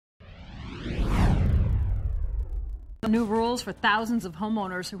New rules for thousands of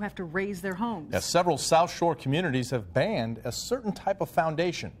homeowners who have to raise their homes. Yes, several South Shore communities have banned a certain type of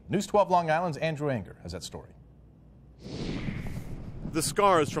foundation. News 12 Long Island's Andrew Ehinger has that story. The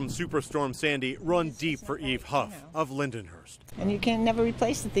scars from Superstorm Sandy run deep for Eve Huff of Lindenhurst. And you can never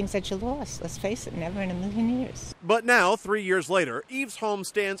replace the things that you lost. Let's face it, never in a million years. But now, 3 years later, Eve's home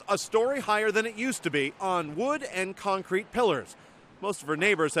stands a story higher than it used to be on wood and concrete pillars. Most of her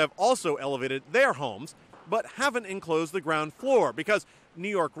neighbors have also elevated their homes, but haven't enclosed the ground floor because New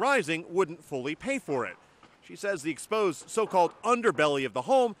York Rising wouldn't fully pay for it. She says the exposed so-called underbelly of the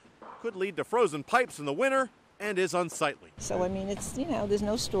home could lead to frozen pipes in the winter and is unsightly. So, I mean, it's, there's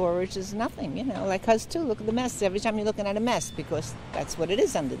no storage, there's nothing, like us too. Look at the mess. Every time you're looking at a mess, because that's what it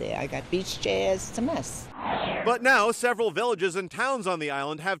is under there. I got beach chairs, it's a mess. But now, several villages and towns on the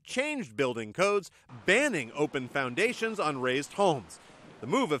island have changed building codes, banning open foundations on raised homes. The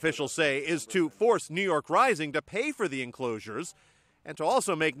move, officials say, is to force New York Rising to pay for the enclosures and to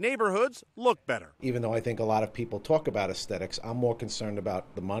also make neighborhoods look better. Even though I think a lot of people talk about aesthetics, I'm more concerned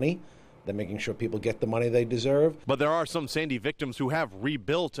about the money than making sure people get the money they deserve. But there are some Sandy victims who have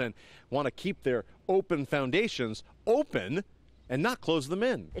rebuilt and want to keep their open foundations open and not close them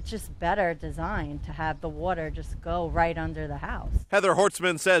in. It's just better designed to have the water just go right under the house. Heather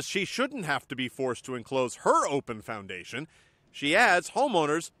Hortzman says she shouldn't have to be forced to enclose her open foundation. She adds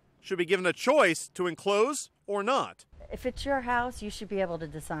homeowners should be given a choice to enclose or not. If it's your house, you should be able to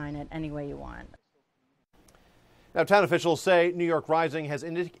design it any way you want. Now, town officials say New York Rising has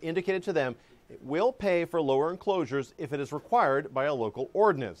indicated to them it will pay for lower enclosures if it is required by a local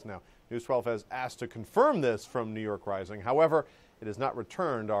ordinance. Now, News 12 has asked to confirm this from New York Rising. However, it has not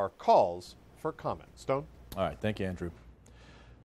returned our calls for comment. Stone? All right. Thank you, Andrew.